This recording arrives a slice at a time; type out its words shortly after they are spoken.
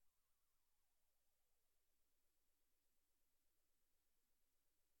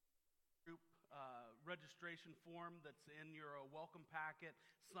registration form that's in your welcome packet.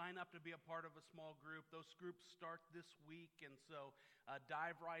 Sign up to be a part of a small group. Those groups start this week, and so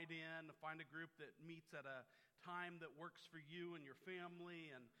dive right in, find a group that meets at a time that works for you and your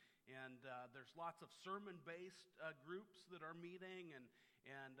family, and there's lots of sermon-based groups that are meeting,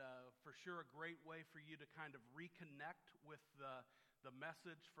 and for sure a great way for you to kind of reconnect with the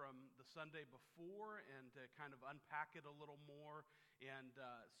message from the Sunday before and to kind of unpack it a little more. And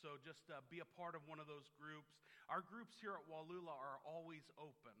so just be a part of one of those groups. Our groups here at Wallula are always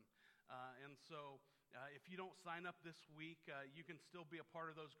open. And so if you don't sign up this week, you can still be a part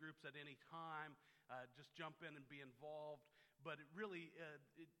of those groups at any time. Just jump in and be involved. But it really,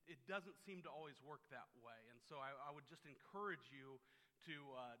 it doesn't seem to always work that way. And so I would just encourage you to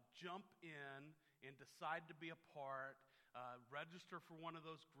jump in and decide to be a part, register for one of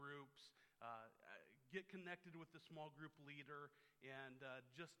those groups, get connected with the small group leader, and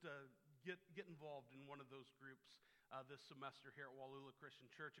just get involved in one of those groups this semester here at Wallula Christian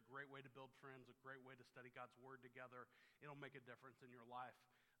Church. A great way to build friends, a great way to study God's Word together. It'll make a difference in your life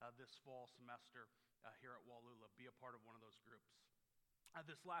this fall semester here at Wallula. Be a part of one of those groups.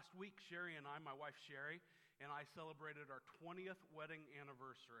 This last week, Sherry and I, my wife Sherry, and I celebrated our 20th wedding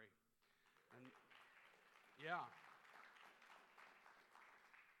anniversary. And yeah.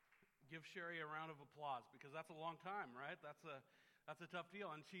 Give Sherry a round of applause, because that's a long time, right? That's a tough deal.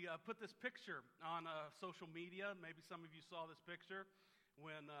 And she put this picture on social media. Maybe some of you saw this picture.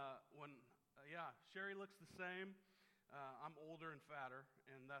 When Sherry looks the same. I'm older and fatter,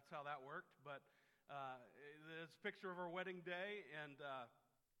 and that's how that worked. But there's a picture of our wedding day, and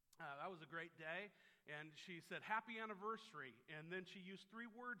that was a great day. And she said, "Happy anniversary." And then she used 3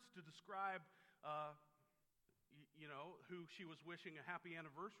 words to describe who she was wishing a happy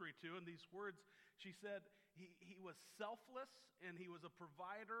anniversary to. And these words, she said, he was selfless, and he was a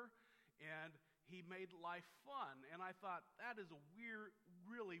provider, and he made life fun. And I thought, that is a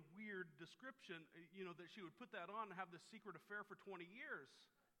really weird description, that she would put that on and have this secret affair for 20 years.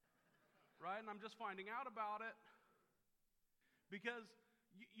 Right? And I'm just finding out about it. Because,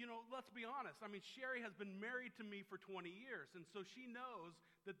 let's be honest. I mean, Sherry has been married to me for 20 years. And so she knows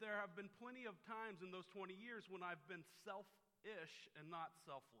that there have been plenty of times in those 20 years when I've been selfish and not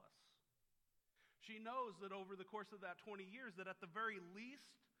selfless. She knows that over the course of that 20 years, that at the very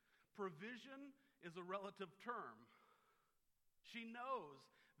least, provision is a relative term. She knows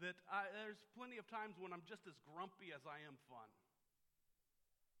that there's plenty of times when I'm just as grumpy as I am fun.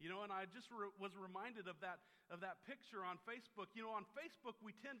 And I just was reminded of that picture on Facebook. On Facebook,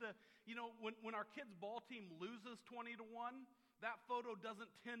 we tend to, when our kids' ball team loses 20-1, that photo doesn't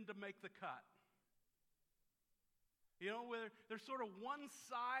tend to make the cut. Where there's sort of one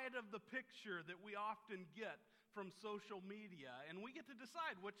side of the picture that we often get from social media, and we get to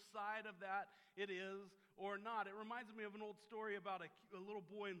decide which side of that it is or not. It reminds me of an old story about a little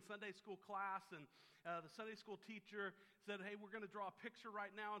boy in Sunday school class, and the Sunday school teacher said, "Hey, we're going to draw a picture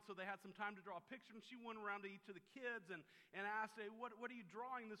right now," and so they had some time to draw a picture, and she went around to each of the kids and asked, "Hey, what are you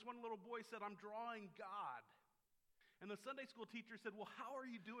drawing?" This one little boy said, "I'm drawing God." And the Sunday school teacher said, "Well, how are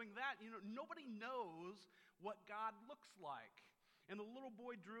you doing that? Nobody knows what God looks like." And the little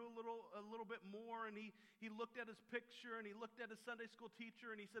boy drew a little bit more, and he looked at his picture, and he looked at his Sunday school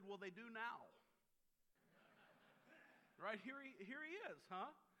teacher, and he said, "Well, they do now." Right? Here he is,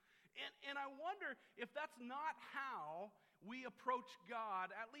 huh? And I wonder if that's not how we approach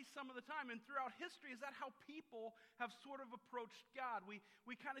God, at least some of the time. And throughout history, is that how people have sort of approached God? We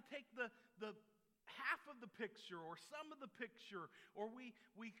kind of take the half of the picture or some of the picture, or we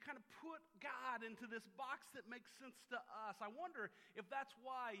kind of put God into this box that makes sense to us. I wonder if that's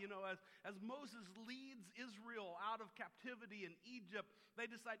why, as Moses leads Israel out of captivity in Egypt, they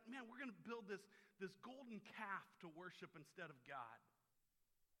decide, man, we're going to build this golden calf to worship instead of God.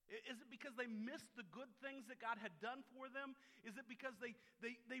 Is it because they missed the good things that God had done for them? Is it because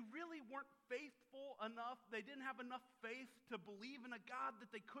they really weren't faithful enough? They didn't have enough faith to believe in a God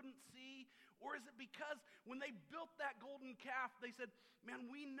that they couldn't see? Or is it because when they built that golden calf, they said, man,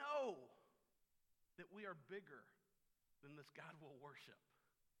 we know that we are bigger than this God we'll worship.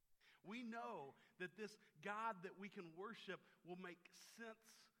 We know that this God that we can worship will make sense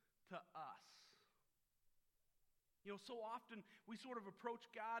to us. So often we sort of approach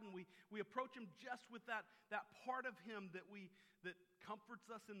God, and we approach Him just with that part of Him that comforts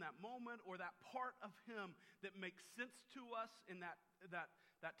us in that moment, or that part of Him that makes sense to us in that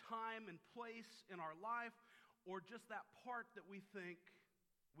time and place in our life, or just that part that we think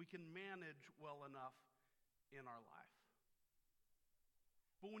we can manage well enough in our life.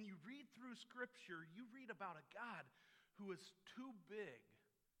 But when you read through Scripture, you read about a God who is too big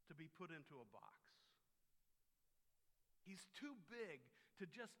to be put into a box. He's too big to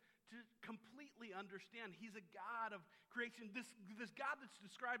completely understand. He's a God of creation. This God that's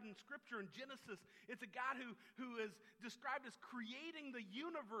described in Scripture in Genesis, it's a God who is described as creating the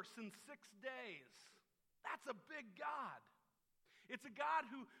universe in 6 days. That's a big God. It's a God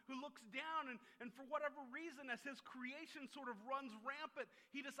who looks down and for whatever reason, as his creation sort of runs rampant,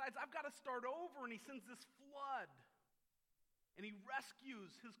 he decides, I've got to start over, and he sends this flood. And he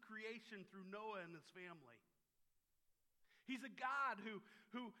rescues his creation through Noah and his family. He's a God who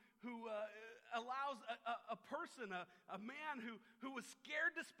allows a person, a man who was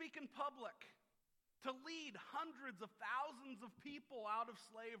scared to speak in public, to lead hundreds of thousands of people out of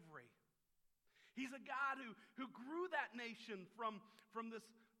slavery. He's a God who grew that nation from this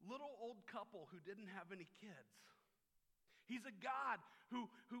little old couple who didn't have any kids. He's a God who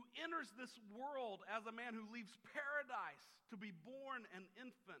enters this world as a man who leaves paradise to be born an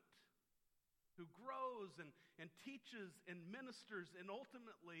infant, who grows and teaches and ministers and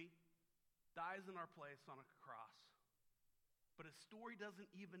ultimately dies in our place on a cross. But his story doesn't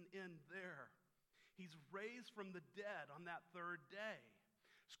even end there. He's raised from the dead on that third day.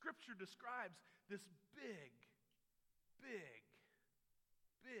 Scripture describes this big, big,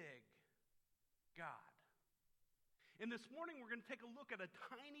 big God. And this morning we're going to take a look at a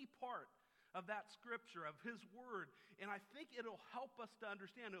tiny part of that scripture, of his word. And I think it'll help us to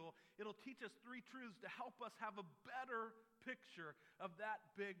understand. It'll teach us 3 truths to help us have a better picture of that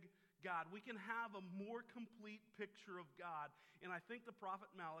big God. We can have a more complete picture of God. And I think the prophet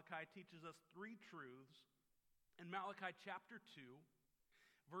Malachi teaches us 3 truths. In Malachi chapter 2,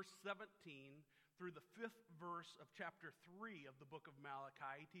 verse 17, through the 5th verse of chapter 3 of the book of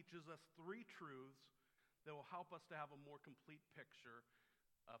Malachi, he teaches us 3 truths that will help us to have a more complete picture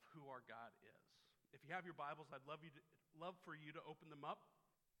of who our God is. If you have your Bibles, I'd love for you to open them up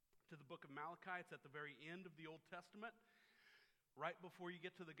to the book of Malachi. It's at the very end of the Old Testament. Right before you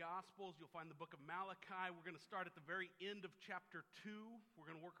get to the Gospels, you'll find the book of Malachi. We're going to start at the very end of chapter 2. We're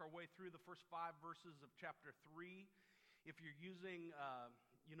going to work our way through the first 5 verses of chapter 3. If you're using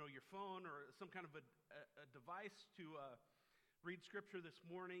your phone or some kind of a device to read Scripture this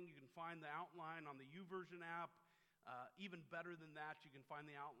morning, you can find the outline on the YouVersion app. Even better than that, you can find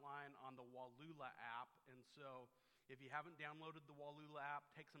the outline on the Wallula app. And so if you haven't downloaded the Wallula app,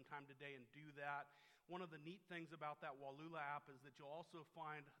 take some time today and do that. One of the neat things about that Wallula app is that you'll also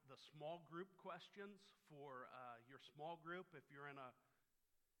find the small group questions for your small group. If you're in a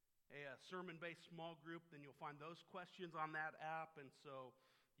sermon-based small group, then you'll find those questions on that app. And so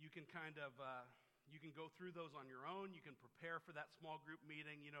you can you can go through those on your own. You can prepare for that small group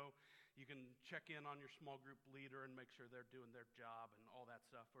meeting. You can check in on your small group leader and make sure they're doing their job and all that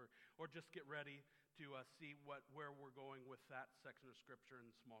stuff, or just get ready to see where we're going with that section of Scripture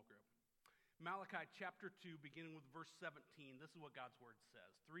in the small group. Malachi chapter 2, beginning with verse 17, this is what God's Word says.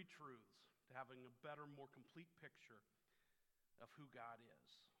 3 truths to having a better, more complete picture of who God is.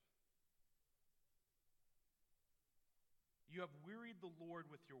 You have wearied the Lord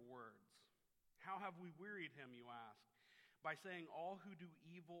with your words. How have we wearied him, you ask? By saying all who do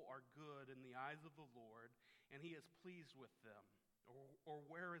evil are good in the eyes of the Lord, and he is pleased with them. Or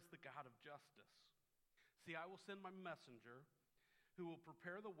where is the God of justice? See, I will send my messenger who will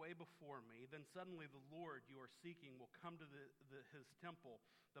prepare the way before me. Then suddenly the Lord you are seeking will come to his temple.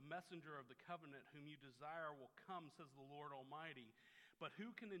 The messenger of the covenant whom you desire will come, says the Lord Almighty. But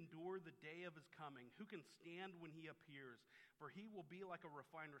who can endure the day of his coming? Who can stand when he appears? For he will be like a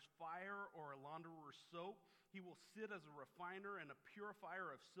refiner's fire or a launderer's soap. He will sit as a refiner and a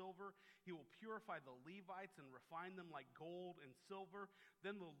purifier of silver. He will purify the Levites and refine them like gold and silver.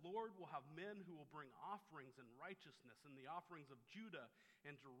 Then the Lord will have men who will bring offerings in righteousness, and the offerings of Judah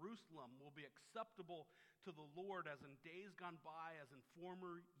and Jerusalem will be acceptable to the Lord as in days gone by, as in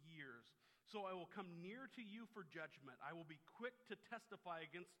former years. So I will come near to you for judgment. I will be quick to testify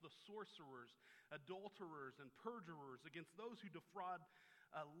against the sorcerers, adulterers, and perjurers, against those who defraud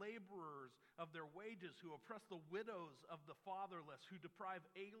laborers of their wages, who oppress the widows of the fatherless, who deprive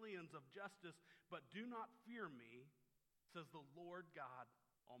aliens of justice, but do not fear me, says the Lord God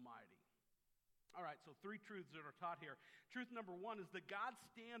Almighty. All right, so 3 truths that are taught here. Truth number 1 is that God's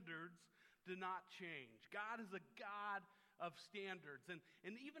standards do not change. God is a God of standards. And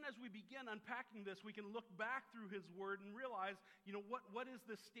even as we begin unpacking this, we can look back through his word and realize, what is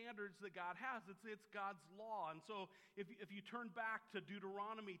the standards that God has? It's God's law. And so if you turn back to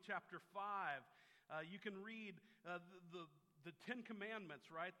Deuteronomy chapter 5, you can read the 10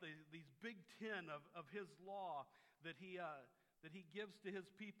 Commandments, right? These big 10 of his law that he gives to his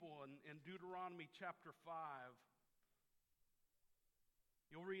people in Deuteronomy chapter 5.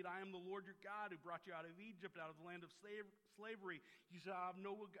 You'll read, I am the Lord your God who brought you out of Egypt, out of the land of slavery. You shall have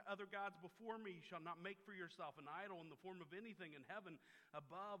no other gods before me. You shall not make for yourself an idol in the form of anything in heaven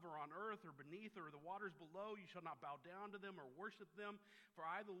above or on earth or beneath or the waters below. You shall not bow down to them or worship them. For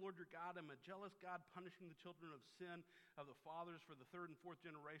I, the Lord your God, am a jealous God, punishing the children of sin of the fathers for the third and fourth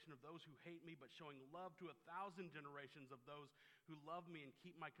generation of those who hate me, but showing love to 1,000 generations of those who love me and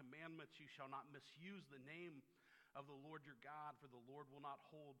keep my commandments. You shall not misuse the name of the Lord your God, for the Lord will not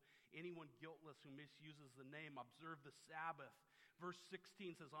hold anyone guiltless who misuses the name. Observe the Sabbath. Verse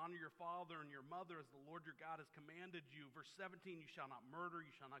 16 says, honor your father and your mother as the Lord your God has commanded you. Verse 17, you shall not murder,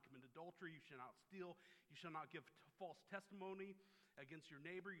 you shall not commit adultery, you shall not steal, you shall not give false testimony against your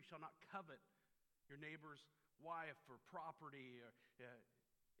neighbor, you shall not covet your neighbor's wife or property.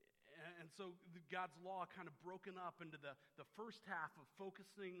 And so God's law kind of broken up into the first half of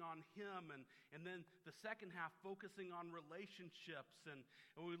focusing on him and then the second half focusing on relationships. And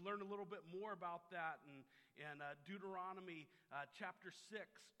we learn a little bit more about that in Deuteronomy chapter 6,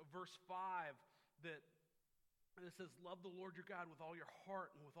 verse 5, that it says, love the Lord your God with all your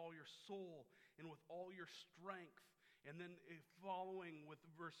heart and with all your soul and with all your strength. And then following with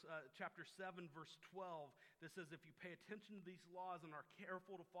chapter 7, verse 12, that says, if you pay attention to these laws and are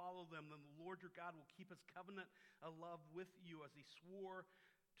careful to follow them, then the Lord your God will keep his covenant of love with you as he swore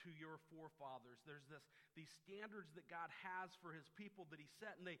to your forefathers. There's these standards that God has for his people that he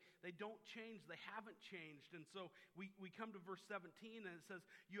set, and they don't change. They haven't changed. And so we come to verse 17, and it says,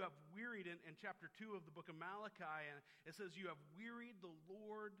 you have wearied, in chapter 2 of the book of Malachi, and it says, you have wearied the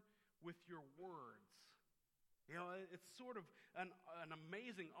Lord with your words. You know, it's sort of an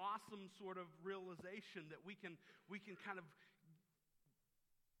amazing, awesome sort of realization that we can kind of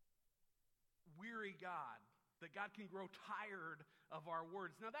weary God, that God can grow tired of our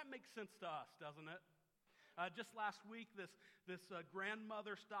words. Now that makes sense to us, doesn't it? Just last week, this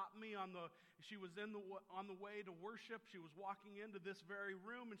grandmother stopped me she was on the way to worship. She was walking into this very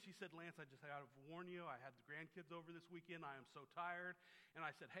room, and she said, Lance, I just got to warn you, I had the grandkids over this weekend. I am so tired. And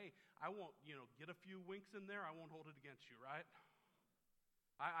I said, hey, I won't, get a few winks in there. I won't hold it against you, right?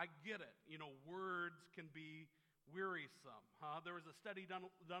 I get it. Words can be wearisome. There was a study done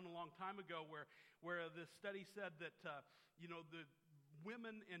a long time ago where the study said that, the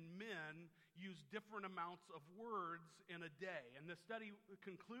women and men use different amounts of words in a day. And the study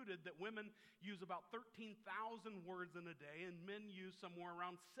concluded that women use about 13,000 words in a day, and men use somewhere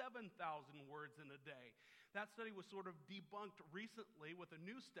around 7,000 words in a day. That study was sort of debunked recently with a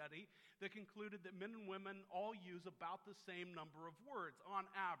new study that concluded that men and women all use about the same number of words on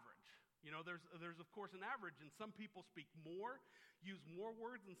average. There's of course an average, and some people speak more, use more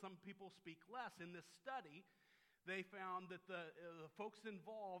words, and some people speak less. In this study, they found that the folks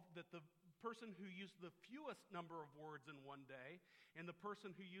involved, that the person who used the fewest number of words in one day and the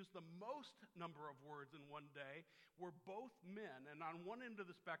person who used the most number of words in one day were both men. And on one end of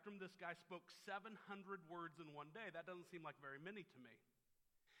the spectrum, this guy spoke 700 words in one day. That doesn't seem like very many to me.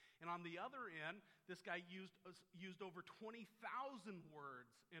 And on the other end, this guy used over 20,000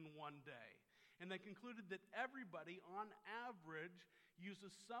 words in one day. And they concluded that everybody, on average,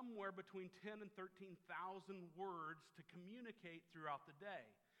 uses somewhere between 10 and 13,000 words to communicate throughout the day.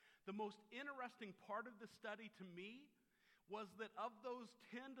 The most interesting part of the study to me was that of those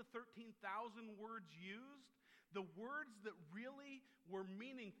 10 to 13,000 words used, the words that really were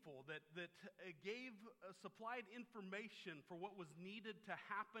meaningful, that supplied information for what was needed to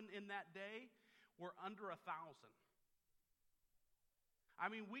happen in that day, were under 1,000. I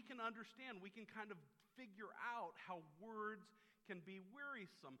mean, we can understand, we can kind of figure out how words can be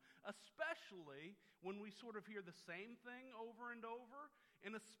wearisome, especially when we sort of hear the same thing over and over,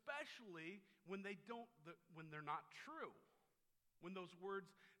 and especially when they're not true, when those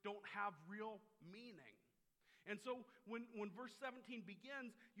words don't have real meaning. And so when verse 17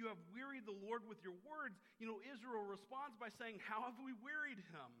 begins, you have wearied the Lord with your words, Israel responds by saying, how have we wearied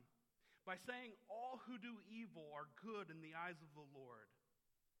him? By saying, all who do evil are good in the eyes of the Lord,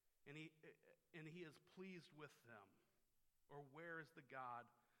 and he is pleased with them. Or where is the God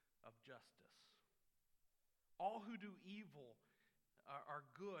of justice? All who do evil are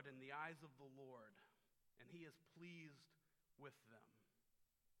good in the eyes of the Lord, and he is pleased with them.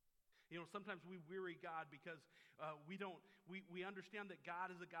 Sometimes we weary God because we understand that God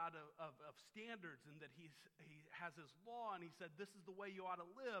is a God of standards, and that he has his law, and he said this is the way you ought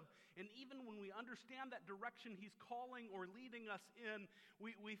to live. And even when we understand that direction he's calling or leading us in,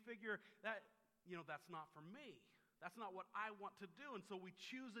 we figure that that's not for me. That's not what I want to do. And so we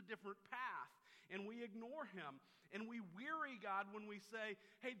choose a different path, and we ignore him. And we weary God when we say,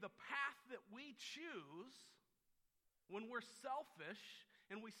 hey, the path that we choose, when we're selfish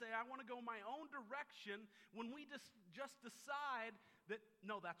and we say, I want to go my own direction, when we just decide that,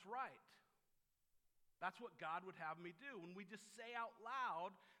 no, that's right. That's what God would have me do. When we just say out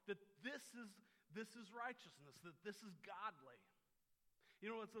loud that this is righteousness, that this is godly. You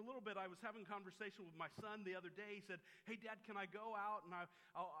know, it's a little bit, I was having a conversation with my son the other day. He said, hey, Dad, can I go out? And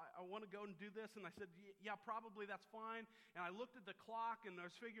I want to go and do this. And I said, yeah, probably, that's fine. And I looked at the clock, and I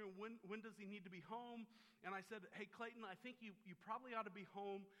was figuring, when does he need to be home? And I said, hey, Clayton, I think you probably ought to be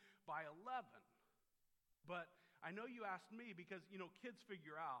home by 11. But I know you asked me because, you know, kids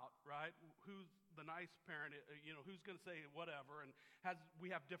figure out, right, who's the nice parent, you know, who's going to say whatever. And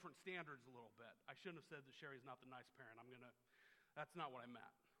we have different standards a little bit. I shouldn't have said that Sherry's not the nice parent. That's not what I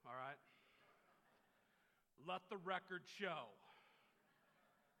meant, all right? Let the record show.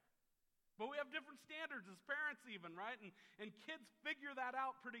 But we have different standards as parents even, right? And kids figure that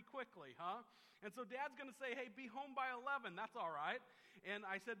out pretty quickly, huh? And so Dad's going to say, hey, be home by 11. That's all right. And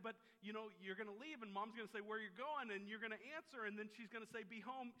I said, but, you know, you're going to leave, and Mom's going to say where you're going, and you're going to answer, and then she's going to say be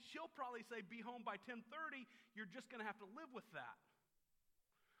home. She'll probably say be home by 10:30. You're just going to have to live with that.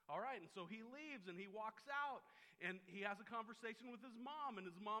 All right, and so he leaves, and he walks out, and he has a conversation with his mom, and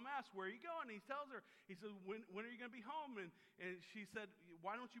his mom asks, where are you going? And he tells her, he says, when are you going to be home? And she said,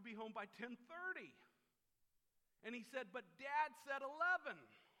 why don't you be home by 10:30? And he said, but Dad said 11.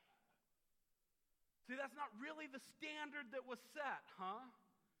 See, that's not really the standard that was set, huh?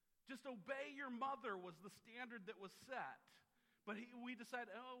 Just obey your mother was the standard that was set. But we decided,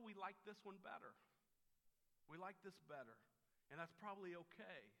 we like this one better. We like this better. And that's probably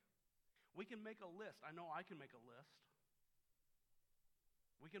okay. We can make a list. I know I can make a list.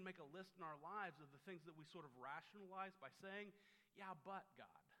 We can make a list in our lives of the things that we sort of rationalize by saying, yeah, but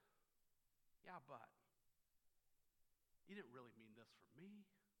God. Yeah, but. You didn't really mean this for me.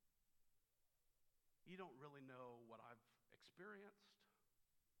 You don't really know what I've experienced.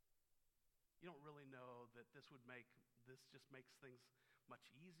 You don't really know that this just makes things much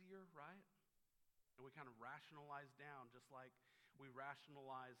easier, right? And we kind of rationalize down, just like we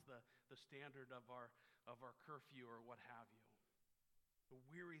rationalize the standard of our curfew or what have you. It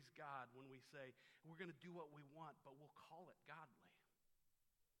wearies God when we say, we're going to do what we want, but we'll call it godly.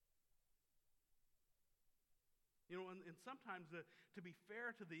 You know, and sometimes, to be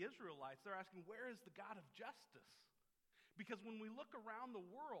fair to the Israelites, they're asking, where is the God of justice? Because when we look around the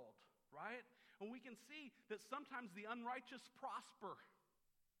world, right, and we can see that sometimes the unrighteous prosper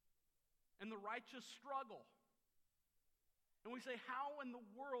and the righteous struggle. And we say, how in the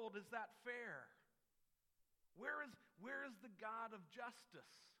world is that fair? Where is the God of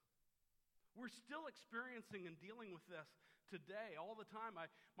justice? We're still experiencing and dealing with this today all the time.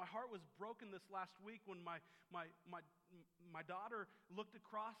 My heart was broken this last week when my daughter looked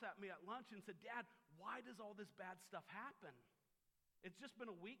across at me at lunch and said, Dad, why does all this bad stuff happen? It's just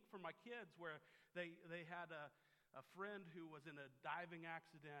been a week for my kids where they had a friend who was in a diving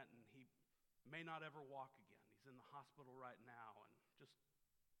accident, and he may not ever walk again. He's in the hospital right now, and just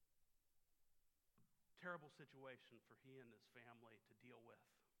a terrible situation for he and his family to deal with.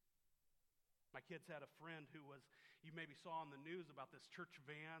 My kids had a friend who you maybe saw on the news about this church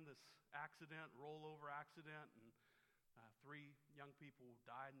van, this accident, rollover accident, and 3 young people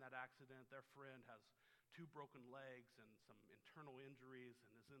died in that accident. Their friend has 2 broken legs and some internal injuries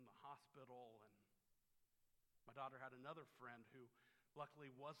and is in the hospital. And my daughter had another friend who luckily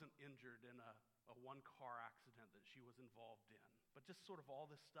wasn't injured in a one-car accident that she was involved in. But just sort of all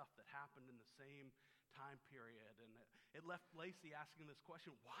this stuff that happened in the same time period. And it left Lacey asking this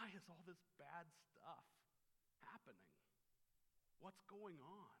question, why is all this bad stuff happening? What's going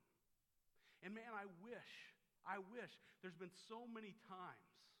on? And man, I wish there's been so many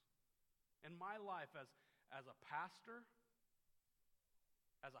times in my life as a pastor,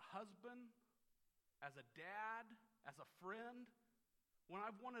 as a husband, as a dad, as a friend, when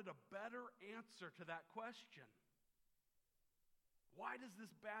I've wanted a better answer to that question. Why does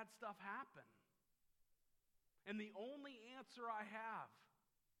this bad stuff happen? And the only answer I have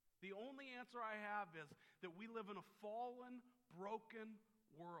is that we live in a fallen, broken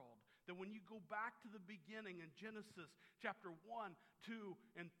world. That when you go back to the beginning in Genesis chapter 1, 2,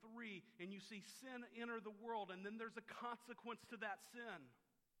 and 3, and you see sin enter the world, and then there's a consequence to that sin.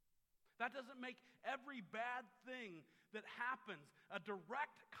 That doesn't make every bad thing that happens a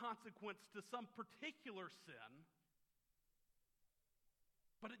direct consequence to some particular sin.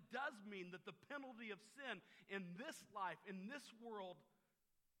 But it does mean that the penalty of sin in this life, in this world,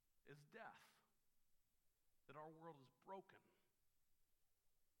 is death. That our world is broken.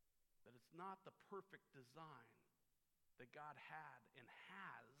 That it's not the perfect design that God had and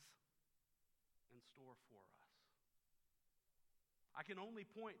has in store for us. I can only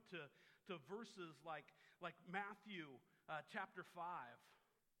point to verses like Matthew chapter 5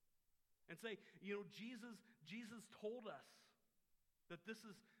 and say, Jesus told us that this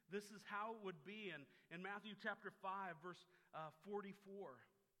is how it would be in Matthew chapter 5, verse 44.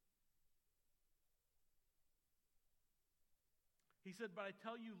 He said, "But I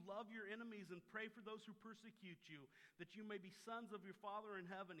tell you, love your enemies and pray for those who persecute you, that you may be sons of your Father in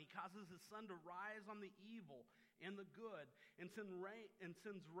heaven. He causes his sun to rise on the evil and the good, and sends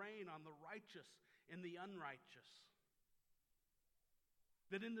rain on the righteous and the unrighteous."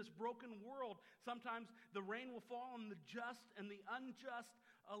 That in this broken world, sometimes the rain will fall on the just and the unjust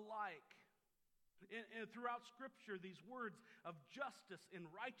alike. And throughout Scripture, these words of justice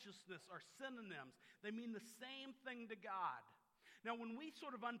and righteousness are synonyms. They mean the same thing to God. Now, when we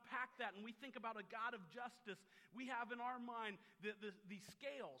sort of unpack that and we think about a God of justice, we have in our mind the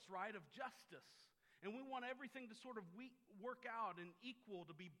scales, right, of justice. And we want everything to sort of work out and equal,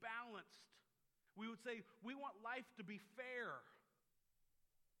 to be balanced. We would say we want life to be fair.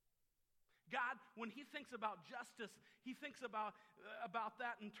 God, when he thinks about justice, he thinks about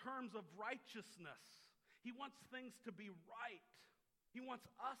that in terms of righteousness. He wants things to be right. He wants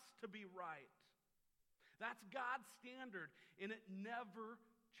us to be right. That's God's standard, and it never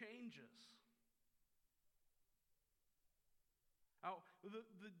changes. Now,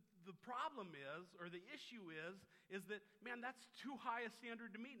 the problem is, or the issue is that, man, that's too high a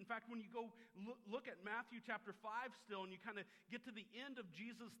standard to meet. In fact, when you go look at Matthew chapter 5 still, and you kind of get to the end of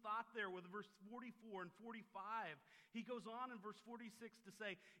Jesus' thought there with verse 44 and 45, he goes on in verse 46 to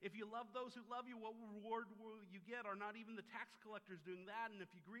say, "If you love those who love you, what reward will you get? Are not even the tax collectors doing that? And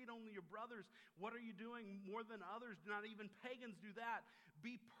if you greet only your brothers, what are you doing more than others? Not even pagans do that.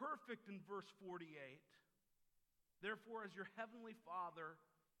 Be perfect," in verse 48. "Therefore, as your heavenly Father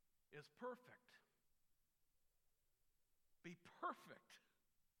is perfect." Be perfect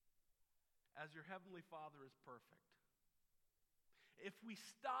as your heavenly Father is perfect. If we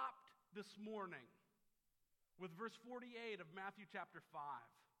stopped this morning with verse 48 of Matthew chapter 5,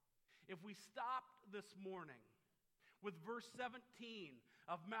 if we stopped this morning with verse 17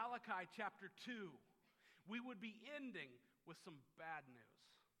 of Malachi chapter 2, we would be ending with some bad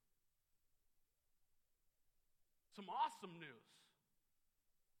news. Some awesome news.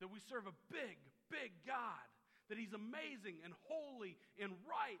 That we serve a big, big God. That he's amazing and holy and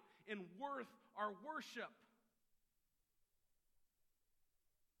right and worth our worship.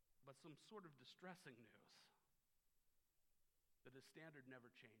 But some sort of distressing news. That his standard never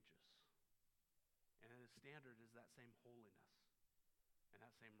changes. And his standard is that same holiness. And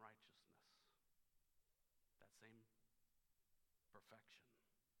that same righteousness. That same perfection.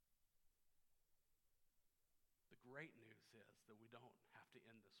 The great news is that we don't have to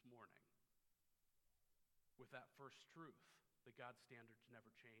end this morning with that first truth, that God's standards never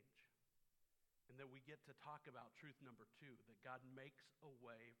change. And that we get to talk about truth number 2, that God makes a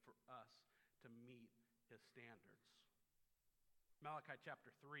way for us to meet his standards. Malachi chapter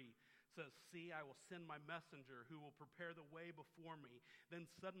 3 says, "See, I will send my messenger who will prepare the way before me. Then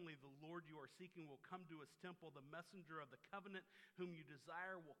suddenly the Lord you are seeking will come to his temple. The messenger of the covenant whom you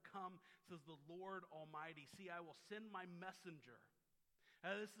desire will come, says the Lord Almighty. See, I will send my messenger."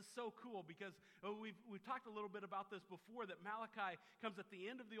 This is so cool because we've talked a little bit about this before, that Malachi comes at the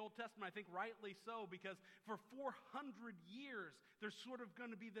end of the Old Testament, I think rightly so, because for 400 years, there's sort of going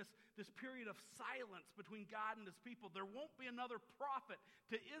to be this period of silence between God and his people. There won't be another prophet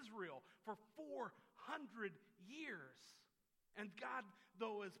to Israel for 400 years. And God,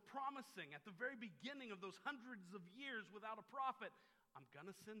 though, is promising at the very beginning of those hundreds of years without a prophet, I'm going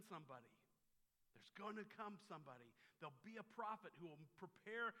to send somebody. There's going to come somebody. There'll be a prophet who will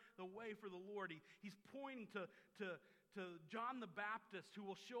prepare the way for the Lord. He's pointing to John the Baptist, who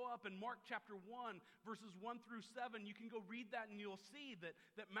will show up in Mark chapter 1, verses 1 through 7. You can go read that and you'll see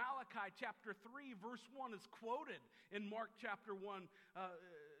that Malachi chapter 3, verse 1 is quoted in Mark chapter 1,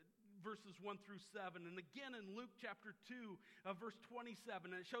 verses 1 through 7, and again in Luke chapter 2, verse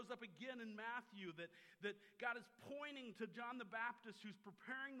 27, and it shows up again in Matthew that God is pointing to John the Baptist, who's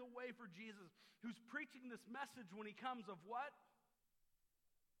preparing the way for Jesus, who's preaching this message when he comes of what?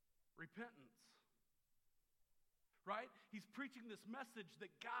 Repentance. Right? He's preaching this message that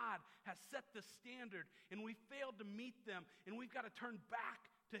God has set the standard, and we failed to meet them, and we've got to turn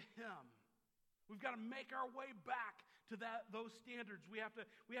back to him. We've got to make our way back to those standards. We have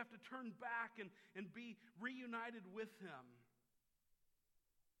to turn back and be reunited with him.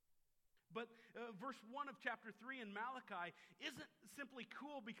 But verse 1 of chapter 3 in Malachi isn't simply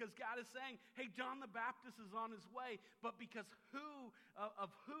cool because God is saying, hey, John the Baptist is on his way, but because who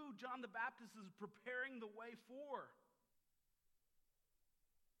John the Baptist is preparing the way for.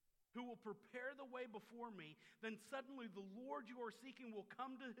 who will prepare the way before me, then suddenly the Lord you are seeking will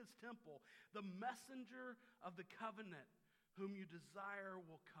come to his temple. The messenger of the covenant whom you desire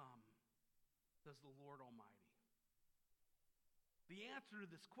will come, says the Lord Almighty. The answer to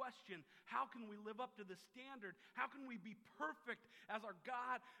this question, how can we live up to this standard? How can we be perfect as our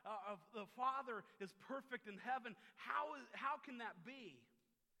God, the Father, is perfect in heaven? How can that be?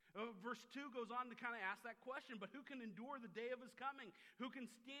 Verse 2 goes on to kind of ask that question, but who can endure the day of his coming? Who can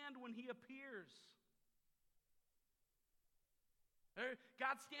stand when he appears?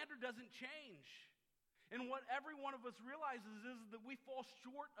 God's standard doesn't change. And what every one of us realizes is that we fall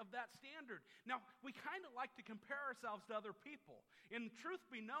short of that standard. Now, we kind of like to compare ourselves to other people. And truth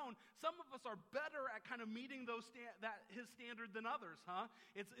be known, some of us are better at kind of meeting his standard than others, huh?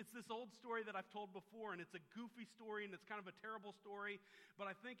 It's this old story that I've told before, and it's a goofy story, and it's kind of a terrible story, but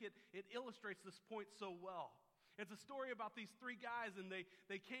I think it illustrates this point so well. It's a story about these three guys, and they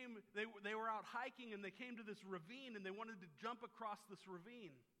were out hiking, and they came to this ravine, and they wanted to jump across this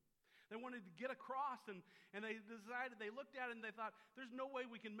ravine. They wanted to get across, and they decided, they looked at it, and they thought, there's no way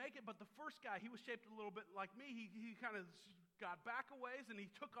we can make it. But the first guy, he was shaped a little bit like me. He kind of got back a ways, and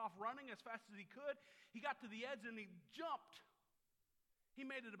he took off running as fast as he could. He got to the edge, and he jumped. He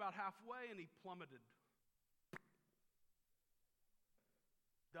made it about halfway, and he plummeted.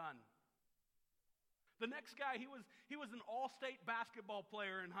 Done. The next guy, he was an all-state basketball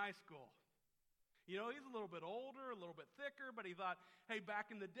player in high school. You know, he's a little bit older, a little bit thicker, but he thought, hey, back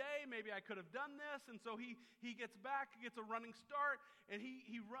in the day, maybe I could have done this. And so he gets back, he gets a running start, and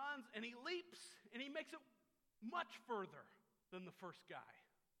he runs, and he leaps, and he makes it much further than the first guy.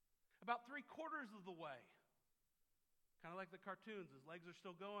 About 3/4 of the way. Kind of like the cartoons. His legs are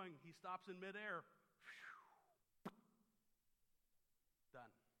still going. He stops in midair.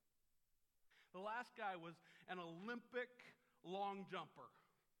 Done. The last guy was an Olympic long jumper.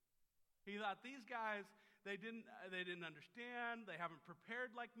 He thought, these guys, they didn't understand. They haven't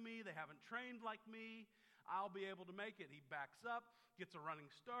prepared like me. They haven't trained like me. I'll be able to make it. He backs up, gets a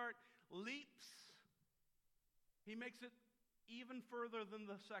running start, leaps. He makes it even further than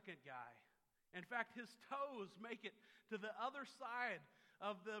the second guy. In fact, his toes make it to the other side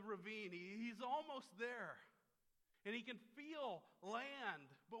of the ravine. He's almost there. And he can feel land.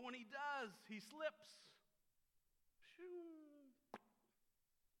 But when he does, he slips.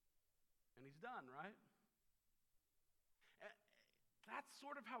 And he's done, right? That's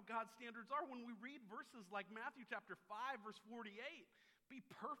sort of how God's standards are when we read verses like Matthew chapter 5, verse 48. Be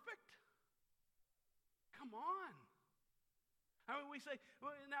perfect? Come on. I mean, we say,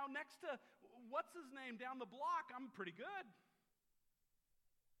 well, now next to, what's his name down the block, I'm pretty good.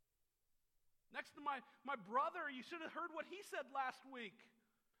 Next to my brother, you should have heard what he said last week.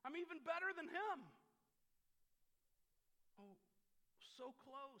 I'm even better than him. Oh, so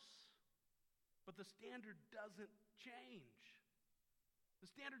close. But the standard doesn't change. The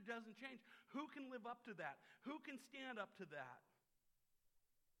standard doesn't change. Who can live up to that? Who can stand up to that?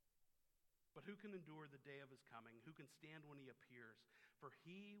 But who can endure the day of his coming? Who can stand when he appears? For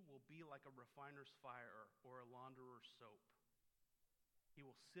he will be like a refiner's fire or a launderer's soap. He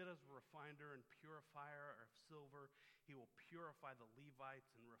will sit as a refiner and purifier of silver. He will purify the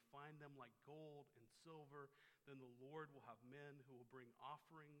Levites and refine them like gold and silver. Then the Lord will have men who will bring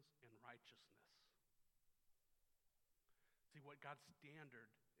offerings in righteousness. See, what God's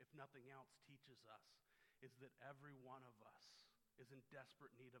standard, if nothing else, teaches us is that every one of us is in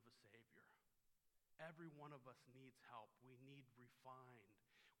desperate need of a Savior. Every one of us needs help. We need refined.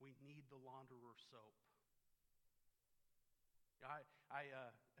 We need the launderer's soap. I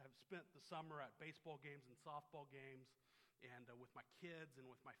have spent the summer at baseball games and softball games and with my kids and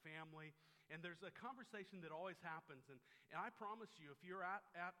with my family. And there's a conversation that always happens. And I promise you, if you're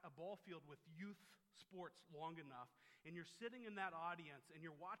at a ball field with youth sports long enough, and you're sitting in that audience, and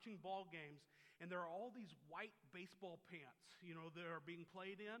you're watching ball games, and there are all these white baseball pants, you know, that are being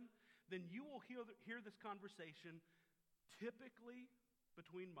played in, then you will hear this conversation typically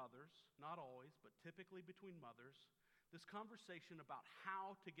between mothers, not always, but typically between mothers, this conversation about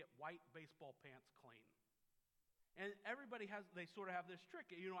how to get white baseball pants clean. And everybody they sort of have this trick.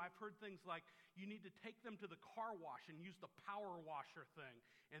 You know, I've heard things like, you need to take them to the car wash and use the power washer thing,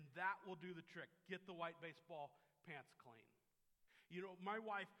 and that will do the trick. Get the white baseball pants clean. You know, my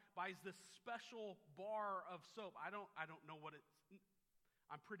wife buys this special bar of soap. I don't know what it's.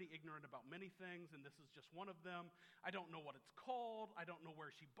 I'm pretty ignorant about many things, and this is just one of them. I don't know what it's called. I don't know where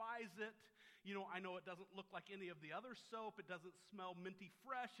she buys it. You know, I know it doesn't look like any of the other soap. It doesn't smell minty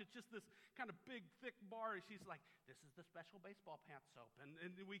fresh. It's just this kind of big, thick bar. And she's like, this is the special baseball pants soap. And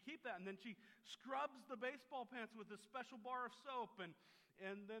we keep that. And then she scrubs the baseball pants with this special bar of soap. And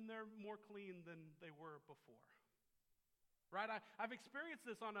and then they're more clean than they were before. Right? I've experienced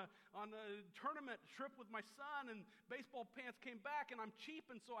this on a tournament trip with my son, and baseball pants came back, and I'm cheap,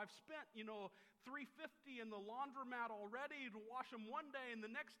 and so I've spent, $350 in the laundromat already to wash them one day, and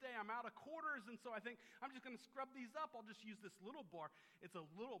the next day I'm out of quarters, and so I think I'm just going to scrub these up. I'll just use this little bar. It's a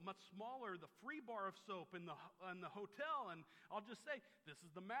little, much smaller, the free bar of soap in the hotel, and I'll just say, this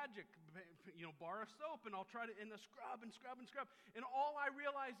is the magic, bar of soap, and I'll try to scrub and scrub and scrub, and all I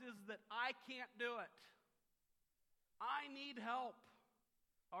realize is that I can't do it. I need help,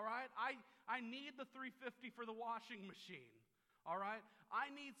 all right? I need the $350 for the washing machine, all right?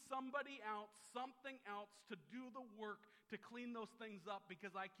 I need somebody else, something else to do the work to clean those things up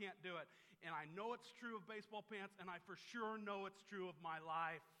because I can't do it. And I know it's true of baseball pants, and I for sure know it's true of my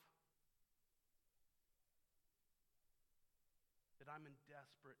life. That I'm in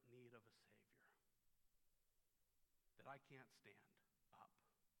desperate need of a Savior. That I can't stand up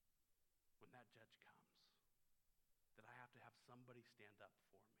when that judge comes. That I have to have somebody stand up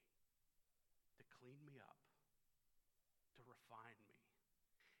for me, to clean me up, to refine me.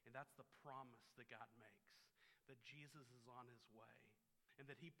 And that's the promise that God makes, that Jesus is on his way, and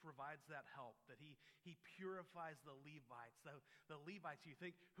that he provides that help, that he purifies the Levites. The Levites, you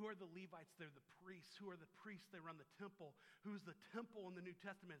think, who are the Levites? They're the priests. Who are the priests? They run the temple. Who's the temple in the New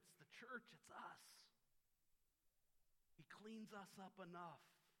Testament? It's the church. It's us. He cleans us up enough.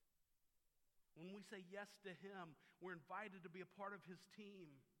 When we say yes to him, we're invited to be a part of his team.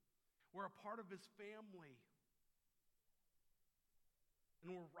 We're a part of his family.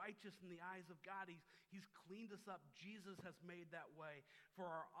 And we're righteous in the eyes of God. He's cleaned us up. Jesus has made that way for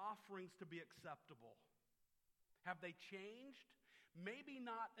our offerings to be acceptable. Have they changed? Maybe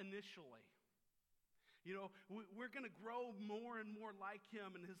not initially. We're going to grow more and more like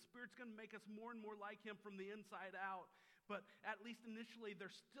him, and his Spirit's going to make us more and more like him from the inside out. But at least initially, they're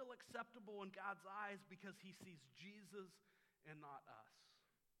still acceptable in God's eyes because he sees Jesus and not us.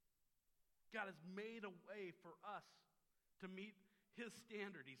 God has made a way for us to meet his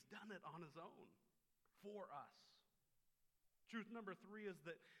standard. He's done it on his own for us. Truth number 3 is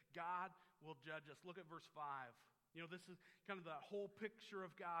that God will judge us. Look at verse 5. This is kind of the whole picture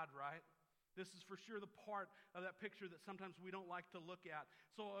of God, right? This is for sure the part of that picture that sometimes we don't like to look at.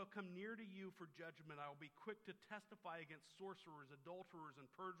 So I'll come near to you for judgment. I will be quick to testify against sorcerers, adulterers,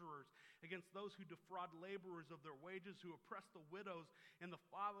 and perjurers, against those who defraud laborers of their wages, who oppress the widows and the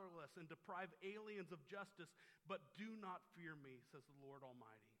fatherless, and deprive aliens of justice. But do not fear me, says the Lord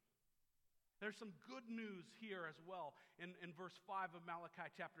Almighty. There's some good news here as well in verse 5 of Malachi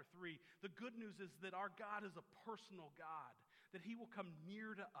chapter 3. The good news is that our God is a personal God, that he will come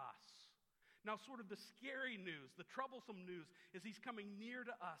near to us. Now, sort of the scary news, the troublesome news, is he's coming near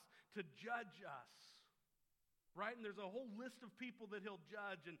to us to judge us, right? And there's a whole list of people that he'll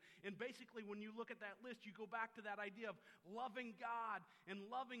judge. And basically, when you look at that list, you go back to that idea of loving God and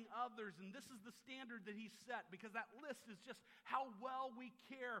loving others. And this is the standard that he set, because that list is just how well we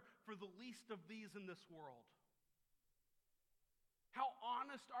care for the least of these in this world. How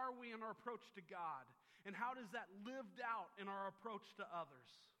honest are we in our approach to God? And how does that lived out in our approach to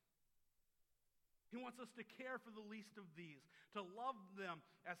others? He wants us to care for the least of these, to love them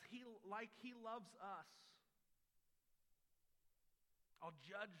as he loves us. I'll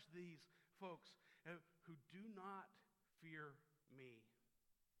judge these folks who do not fear me.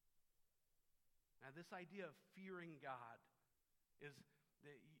 Now, this idea of fearing God is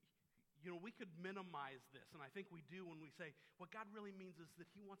that, we could minimize this, and I think we do when we say what God really means is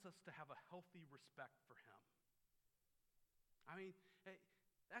that he wants us to have a healthy respect for him. I mean,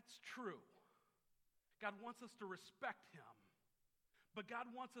 that's true. God wants us to respect him. But God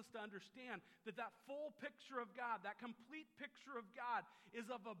wants us to understand that full picture of God, that complete picture of God, is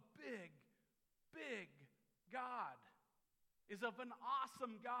of a big, big God. Is of an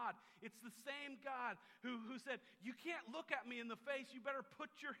awesome God. It's the same God who said, you can't look at me in the face, you better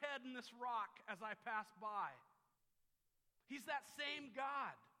put your head in this rock as I pass by. He's that same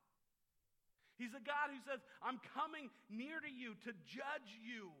God. He's a God who says, I'm coming near to you to judge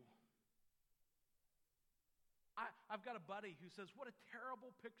you. I've got a buddy who says, what a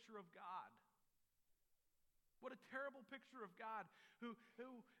terrible picture of God. What a terrible picture of God, who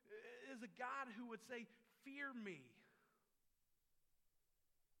is a God who would say, fear me.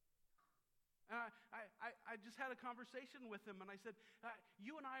 And I just had a conversation with him, and I said,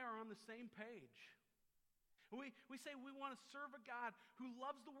 you and I are on the same page. We say we want to serve a God who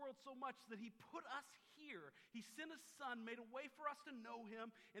loves the world so much that he put us here. He sent his son, made a way for us to know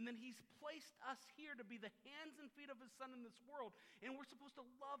him, and then he's placed us here to be the hands and feet of his son in this world. And we're supposed to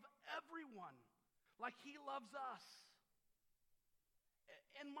love everyone like he loves us.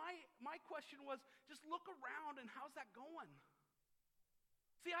 And my question was, just look around and how's that going?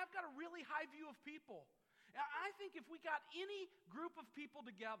 See, I've got a really high view of people. And I think if we got any group of people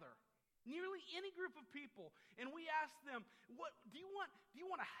together, nearly any group of people, and we asked them, "What do you want? Do you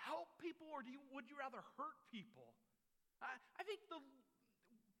want to help people, or would you rather hurt people?" I think the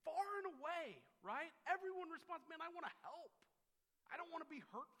far and away, right? Everyone responds, "Man, I want to help. I don't want to be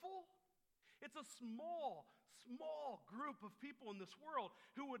hurtful." It's a small group of people in this world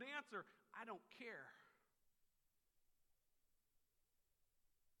who would answer, "I don't care."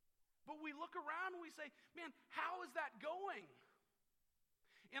 But we look around and we say, "Man, how is that going?"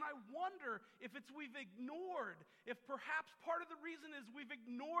 And I wonder if we've ignored, if perhaps part of the reason is we've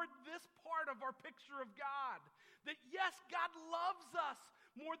ignored this part of our picture of God. That yes, God loves us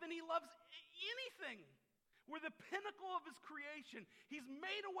more than he loves anything. We're the pinnacle of his creation. He's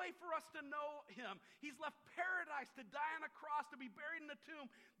made a way for us to know him. He's left paradise to die on a cross, to be buried in a tomb.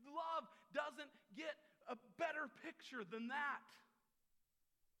 Love doesn't get a better picture than that.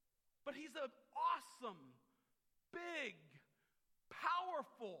 But he's an awesome, big,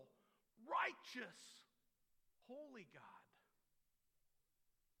 powerful, righteous, holy God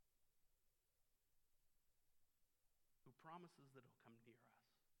who promises that he'll come near us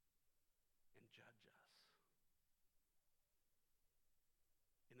and judge us.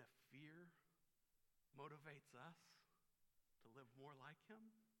 And if fear motivates us to live more like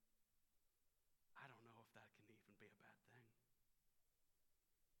him, I don't know if that can even be a bad thing.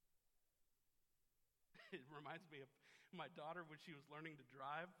 It reminds me of my daughter when she was learning to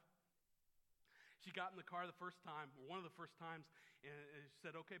drive. She got in the car the first time, or one of the first times, and she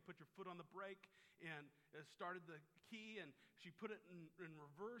said, "Okay, put your foot on the brake," and started the key, and she put it in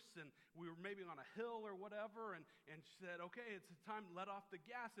reverse, and we were maybe on a hill or whatever, and she said, "Okay, it's time to let off the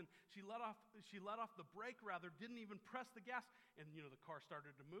gas," and she let off the brake rather, didn't even press the gas, and the car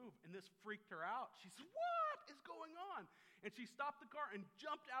started to move, and this freaked her out. She said, "What is going on?" And she stopped the car and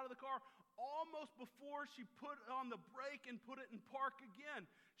jumped out of the car almost before she put on the brake and put it in park again.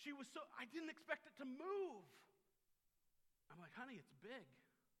 I didn't expect it to move. I'm like, "Honey, it's big.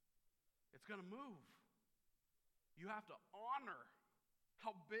 It's going to move. You have to honor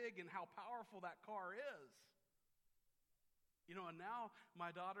how big and how powerful that car is." And now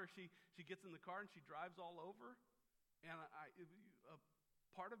my daughter, she gets in the car and she drives all over. And a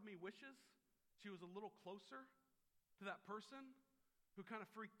part of me wishes she was a little closer to that person who kind of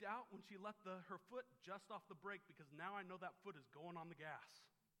freaked out when she let her foot just off the brake, because now I know that foot is going on the gas.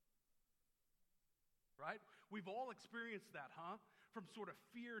 Right? We've all experienced that, huh? From sort of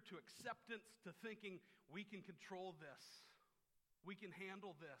fear to acceptance to thinking we can control this. We can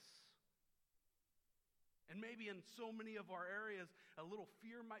handle this. And maybe in so many of our areas, a little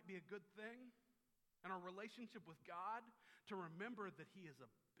fear might be a good thing. And our relationship with God, to remember that he is a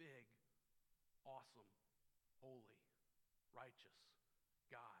big, awesome, holy, righteous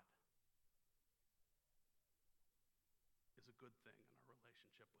God, is a good thing in our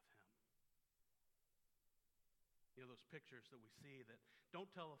relationship with him. Those pictures that we see that don't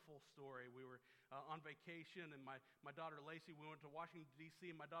tell a full story. We were on vacation, and my daughter Lacey, we went to Washington, D.C.,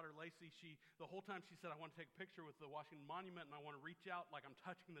 and my daughter Lacey, the whole time she said, "I want to take a picture with the Washington Monument, and I want to reach out like I'm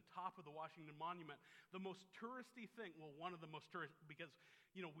touching the top of the Washington Monument." The most touristy thing, one of the most touristy, because,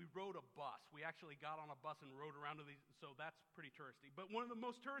 we rode a bus. We actually got on a bus and rode around to these, so that's pretty touristy. But one of the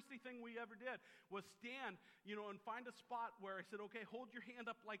most touristy thing we ever did was stand, and find a spot where I said, "Okay, hold your hand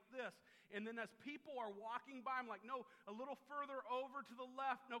up like this." And then as people are walking by, I'm like, "No, a little further over to the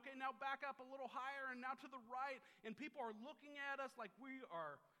left. Okay, now back up a little higher, and now to the right." And people are looking at us like we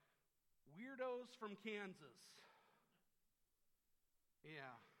are weirdos from Kansas.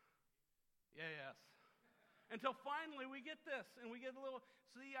 Yeah. Yes. Until finally we get this, and we get a little,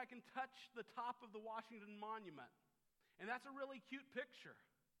 see, I can touch the top of the Washington Monument. And that's a really cute picture.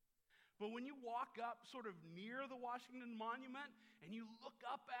 But when you walk up sort of near the Washington Monument, and you look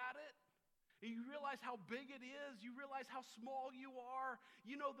up at it, and you realize how big it is, you realize how small you are,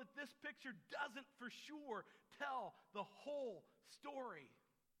 you know that this picture doesn't for sure tell the whole story.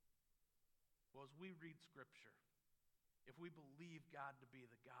 Well, as we read Scripture, if we believe God to be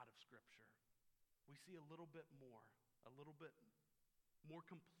the God of Scripture, we see a little bit more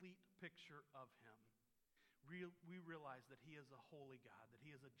complete picture of him. We realize that he is a holy God, that he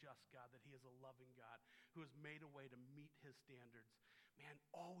is a just God, that he is a loving God who has made a way to meet his standards. Man,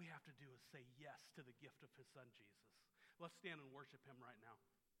 all we have to do is say yes to the gift of his son, Jesus. Let's stand and worship him right now.